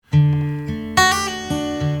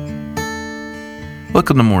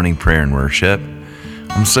Welcome to Morning Prayer and Worship.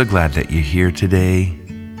 I'm so glad that you're here today.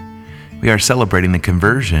 We are celebrating the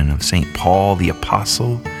conversion of St. Paul the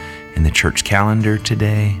Apostle in the church calendar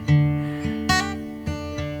today.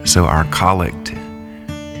 So our collect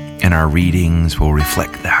and our readings will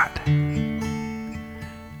reflect that.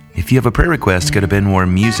 If you have a prayer request, go to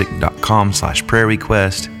benwarmusic.com/prayer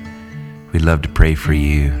request. We'd love to pray for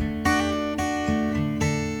you.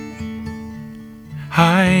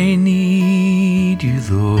 I need you,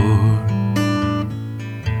 Lord,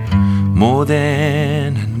 more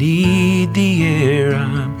than I need the air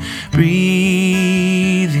I'm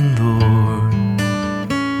breathing, Lord.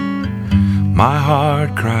 My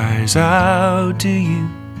heart cries out to you,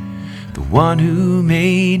 the one who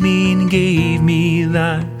made me and gave me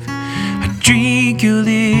life. I drink your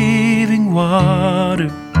living water.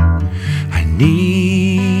 I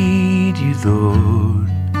need you, Lord,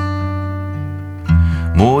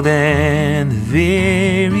 more than the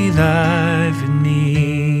very life in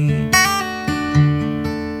me.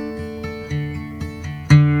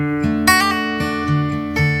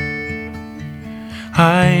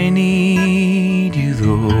 I need you,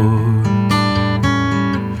 Lord,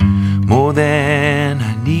 more than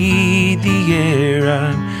I need the air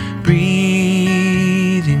I'm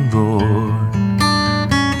breathing, Lord.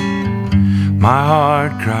 My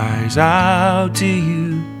heart cries out to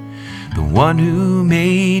you, the one who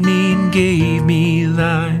made me and gave me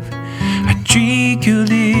life. I drink your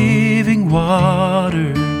living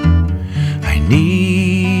water. I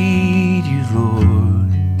need you,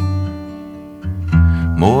 Lord,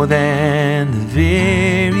 more than the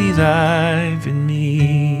very life in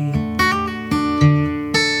me.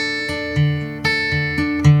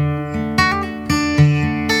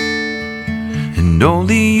 And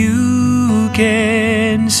only you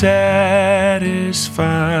can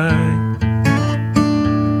satisfy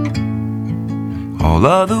all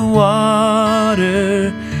of the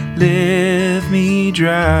water left me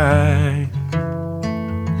dry.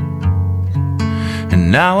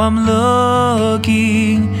 And now I'm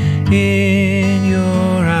looking in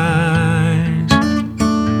your eyes.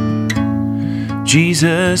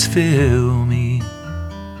 Jesus, fill me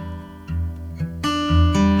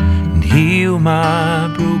and heal my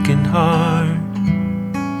broken heart.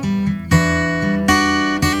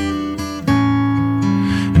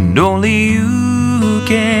 And only you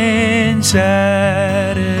can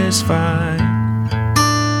satisfy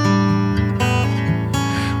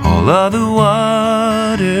all of the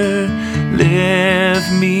water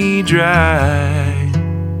left me dry.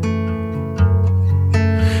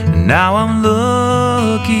 And now I'm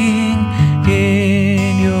looking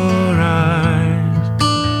in your eyes.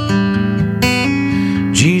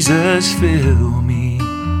 Jesus, fill me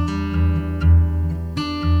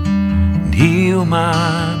and heal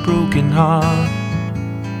my broken heart.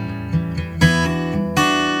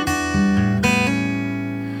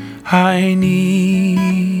 I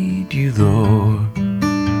need you, Lord,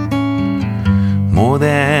 more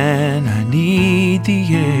than I need the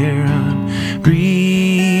air I'm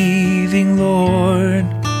breathing, Lord.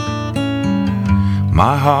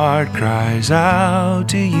 My heart cries out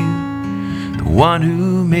to you, the one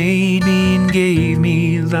who made me and gave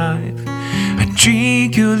me life. I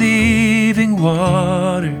drink your living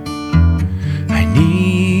water. I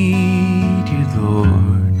need you,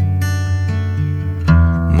 Lord,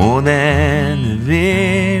 more than the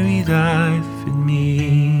very life in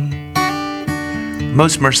me.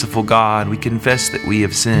 Most merciful God, we confess that we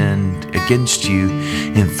have sinned against you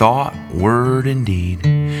in thought, word, and deed,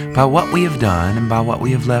 by what we have done and by what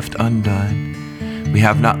we have left undone. We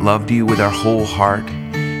have not loved you with our whole heart.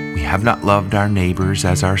 We have not loved our neighbors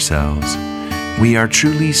as ourselves. We are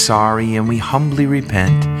truly sorry and we humbly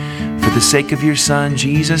repent. For the sake of your Son,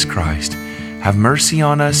 Jesus Christ, have mercy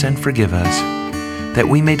on us and forgive us, that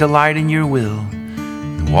we may delight in your will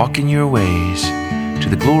and walk in your ways, to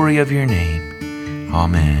the glory of your name.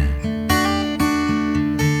 Amen.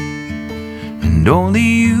 And only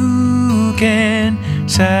you can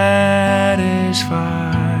satisfy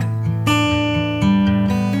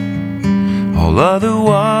all of the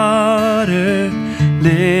water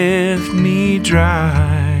left me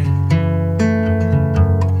dry.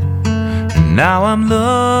 And now I'm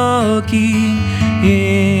looking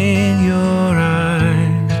in your eyes.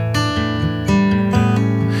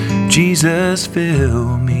 Jesus,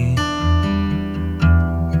 fill me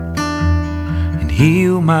and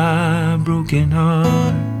heal my broken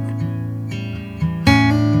heart.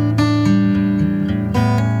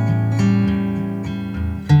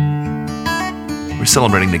 We're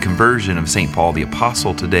celebrating the conversion of St. Paul the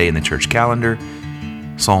Apostle today in the church calendar.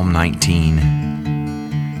 Psalm 19.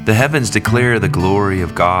 The heavens declare the glory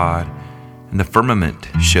of God, and the firmament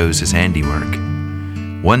shows his handiwork.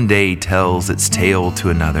 One day tells its tale to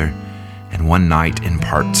another, and one night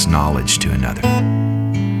imparts knowledge to another.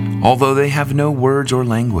 Although they have no words or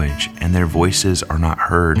language, and their voices are not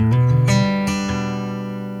heard,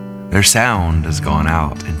 their sound has gone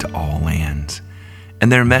out into all lands,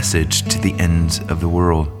 and their message to the ends of the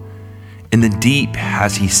world. In the deep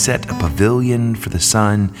has he set a pavilion for the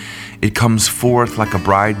sun. It comes forth like a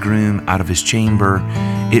bridegroom out of his chamber.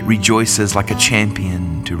 It rejoices like a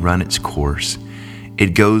champion to run its course.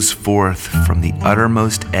 It goes forth from the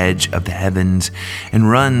uttermost edge of the heavens and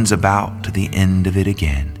runs about to the end of it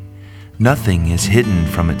again. Nothing is hidden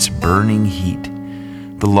from its burning heat.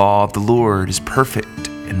 The law of the Lord is perfect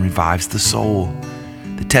and revives the soul.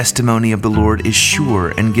 The testimony of the Lord is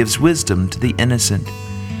sure and gives wisdom to the innocent.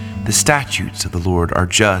 The statutes of the Lord are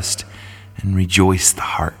just and rejoice the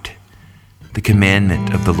heart. The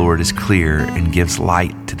commandment of the Lord is clear and gives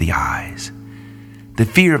light to the eyes. The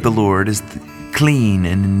fear of the Lord is clean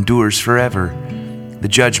and endures forever. The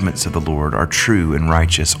judgments of the Lord are true and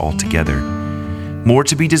righteous altogether. More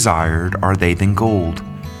to be desired are they than gold,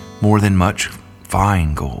 more than much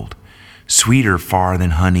fine gold, sweeter far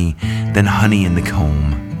than honey in the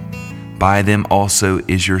comb. By them also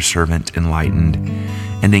is your servant enlightened,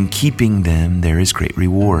 and in keeping them there is great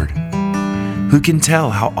reward. Who can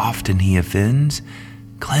tell how often he offends?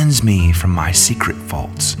 Cleanse me from my secret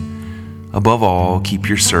faults. Above all, keep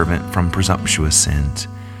your servant from presumptuous sins.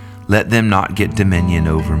 Let them not get dominion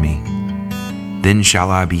over me. Then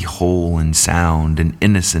shall I be whole and sound and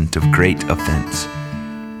innocent of great offense.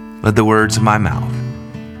 Let the words of my mouth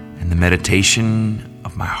and the meditation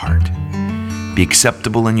of my heart be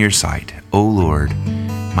acceptable in your sight, O Lord,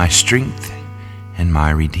 my strength and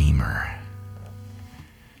my Redeemer.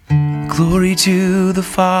 Glory to the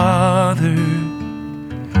Father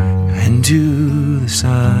and to the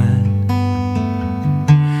Son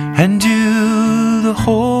and to the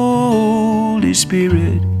Holy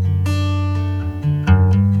Spirit,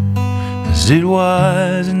 as it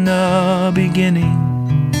was in the beginning,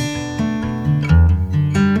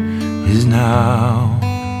 is now,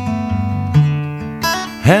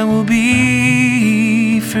 and will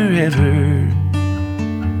be forever.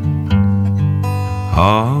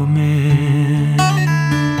 Amen.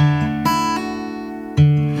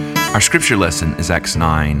 Our scripture lesson is Acts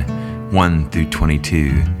 9, 1 through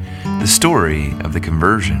 22, the story of the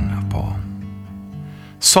conversion of Paul.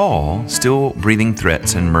 Saul, still breathing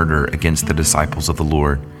threats and murder against the disciples of the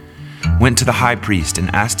Lord, went to the high priest and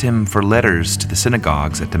asked him for letters to the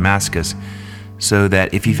synagogues at Damascus, so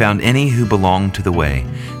that if he found any who belonged to the way,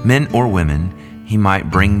 men or women, he might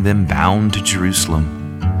bring them bound to Jerusalem.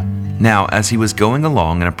 Now, as he was going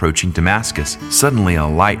along and approaching Damascus, suddenly a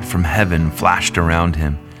light from heaven flashed around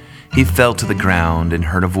him. He fell to the ground and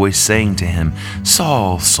heard a voice saying to him,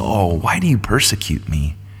 "Saul, Saul, why do you persecute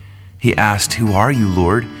me?" He asked, "Who are you,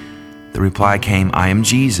 Lord?" The reply came, "I am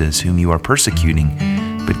Jesus, whom you are persecuting.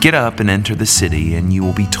 But get up and enter the city, and you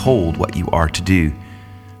will be told what you are to do."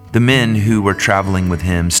 The men who were traveling with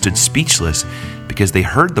him stood speechless because they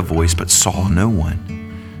heard the voice but saw no one.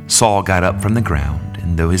 Saul got up from the ground,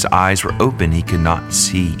 and though his eyes were open, he could not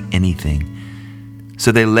see anything.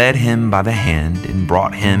 So they led him by the hand and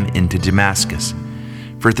brought him into Damascus.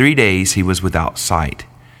 For 3 days he was without sight,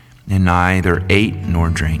 and neither ate nor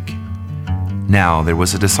drank. Now there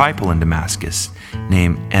was a disciple in Damascus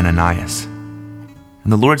named Ananias.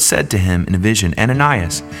 And the Lord said to him in a vision,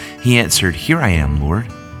 "Ananias." He answered, "Here I am, Lord."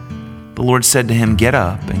 The Lord said to him, "Get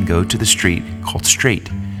up and go to the street called Straight,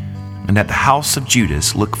 and at the house of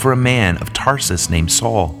Judas look for a man of Tarsus named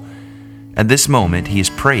Saul. At this moment he is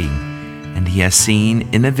praying, and he has seen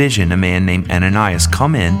in a vision a man named Ananias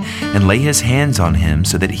come in and lay his hands on him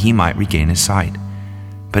so that he might regain his sight."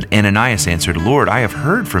 But Ananias answered, "Lord, I have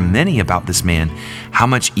heard from many about this man, how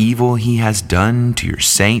much evil he has done to your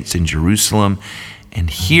saints in Jerusalem, and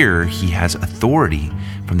here he has authority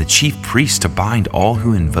from the chief priests to bind all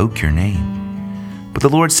who invoke your name." But the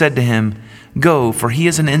Lord said to him, "Go, for he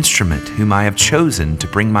is an instrument whom I have chosen to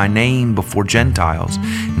bring my name before Gentiles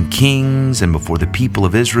and kings and before the people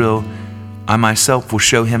of Israel. I myself will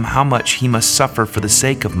show him how much he must suffer for the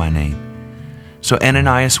sake of my name." So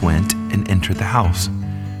Ananias went and entered the house.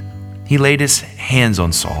 He laid his hands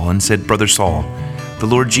on Saul and said, "Brother Saul, the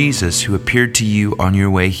Lord Jesus, who appeared to you on your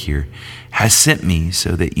way here, has sent me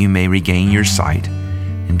so that you may regain your sight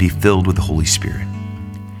and be filled with the Holy Spirit."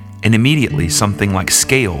 And immediately something like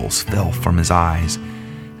scales fell from his eyes,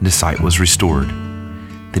 and his sight was restored.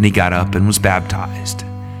 Then he got up and was baptized,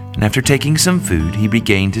 and after taking some food, he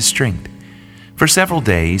regained his strength. For several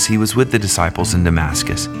days he was with the disciples in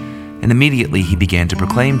Damascus, and immediately he began to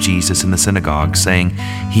proclaim Jesus in the synagogue, saying,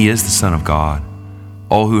 "He is the Son of God."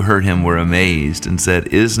 All who heard him were amazed and said,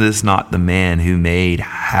 "Is this not the man who made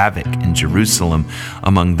havoc in Jerusalem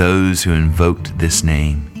among those who invoked this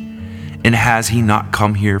name? And has he not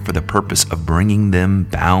come here for the purpose of bringing them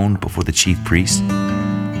bound before the chief priests?"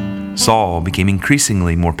 Saul became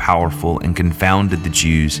increasingly more powerful and confounded the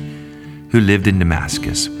Jews who lived in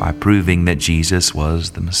Damascus by proving that Jesus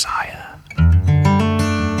was the Messiah.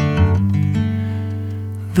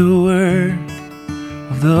 The word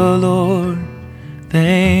of the Lord.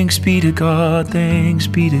 Thanks be to God, thanks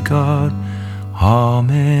be to God.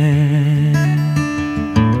 Amen.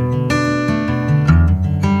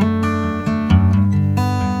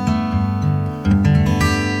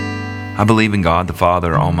 I believe in God the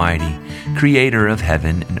Father Almighty, creator of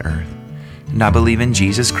heaven and earth. And I believe in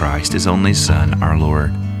Jesus Christ, his only Son, our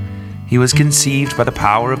Lord. He was conceived by the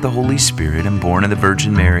power of the Holy Spirit and born of the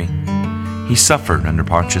Virgin Mary. He suffered under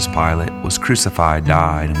Pontius Pilate, was crucified,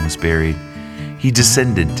 died, and was buried. He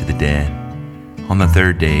descended to the dead. On the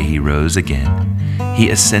third day he rose again. He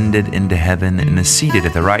ascended into heaven and is seated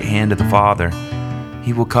at the right hand of the Father.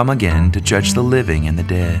 He will come again to judge the living and the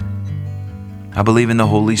dead. I believe in the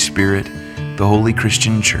Holy Spirit, the holy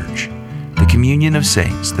Christian Church, the communion of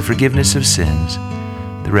saints, the forgiveness of sins,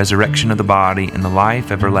 the resurrection of the body, and the life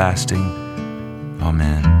everlasting.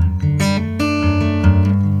 Amen.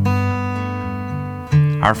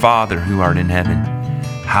 Our Father, who art in heaven,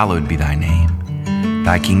 hallowed be thy name.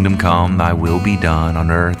 Thy kingdom come, thy will be done on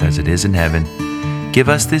earth as it is in heaven. Give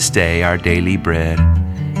us this day our daily bread,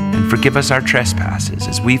 and forgive us our trespasses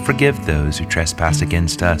as we forgive those who trespass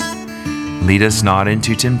against us. Lead us not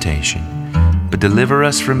into temptation, but deliver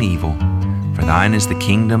us from evil. For thine is the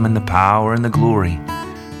kingdom and the power and the glory,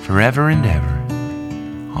 forever and ever.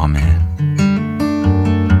 Amen.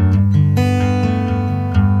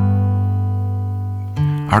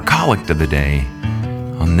 Our collect of the day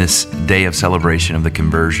on this day of celebration of the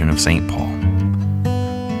conversion of St. Paul.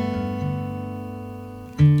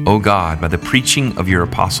 O God, by the preaching of your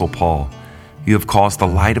apostle Paul, you have caused the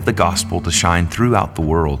light of the gospel to shine throughout the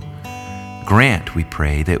world. Grant, we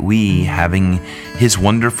pray, that we, having his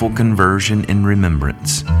wonderful conversion in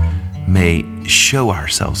remembrance, may show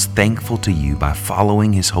ourselves thankful to you by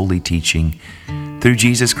following his holy teaching through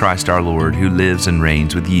Jesus Christ our Lord, who lives and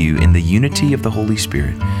reigns with you in the unity of the Holy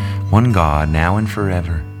Spirit, one God, now and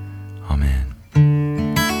forever. Amen.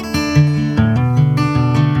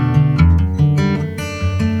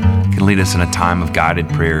 Can lead us in a time of guided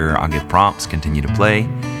prayer. I'll give prompts, continue to play.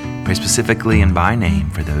 Pray specifically and by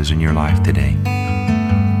name for those in your life today.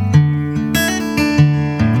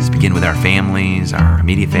 Let's begin with our families, our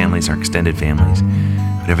immediate families, our extended families.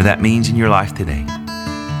 Whatever that means in your life today,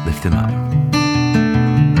 lift them up.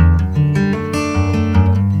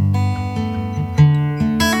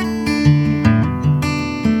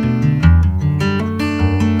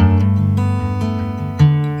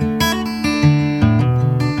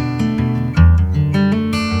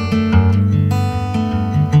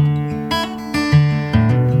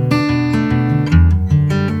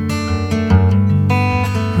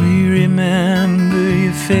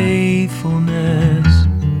 Faithfulness,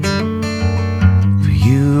 for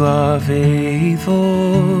you are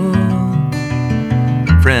faithful.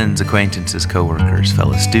 Friends, acquaintances, co-workers,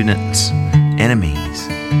 fellow students, enemies,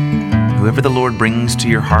 whoever the Lord brings to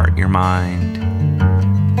your heart, your mind,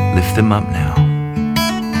 lift them up now.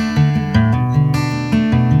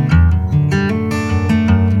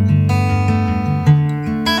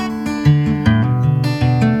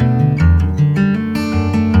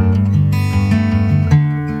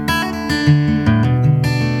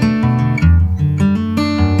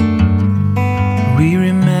 We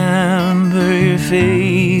remember your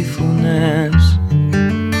faithfulness,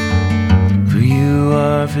 for you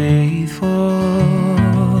are faithful.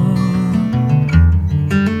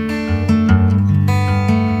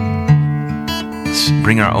 Let's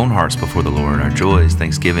bring our own hearts before the Lord, our joys,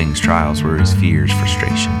 thanksgivings, trials, worries, fears,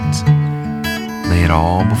 frustrations. Lay it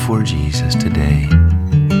all before Jesus today.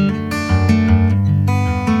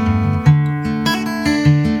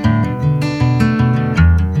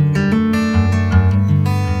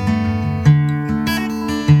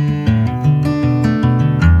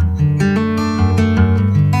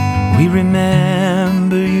 We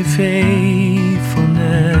remember your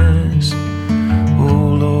faithfulness,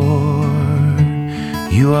 O Lord,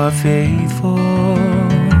 you are faithful.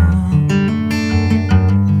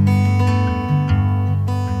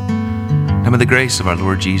 Now may the grace of our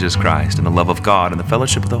Lord Jesus Christ and the love of God and the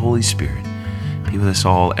fellowship of the Holy Spirit be with us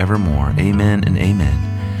all evermore. Amen and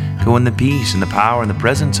amen. Go in the peace and the power and the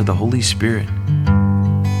presence of the Holy Spirit.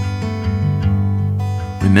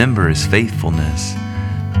 Remember His faithfulness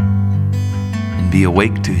and be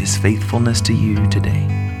awake to His faithfulness to you today.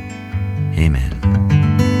 Amen.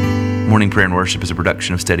 Morning Prayer and Worship is a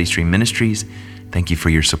production of Steady Stream Ministries. Thank you for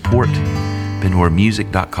your support.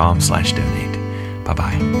 BenHorMusic.com/donate.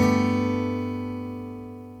 Bye-bye.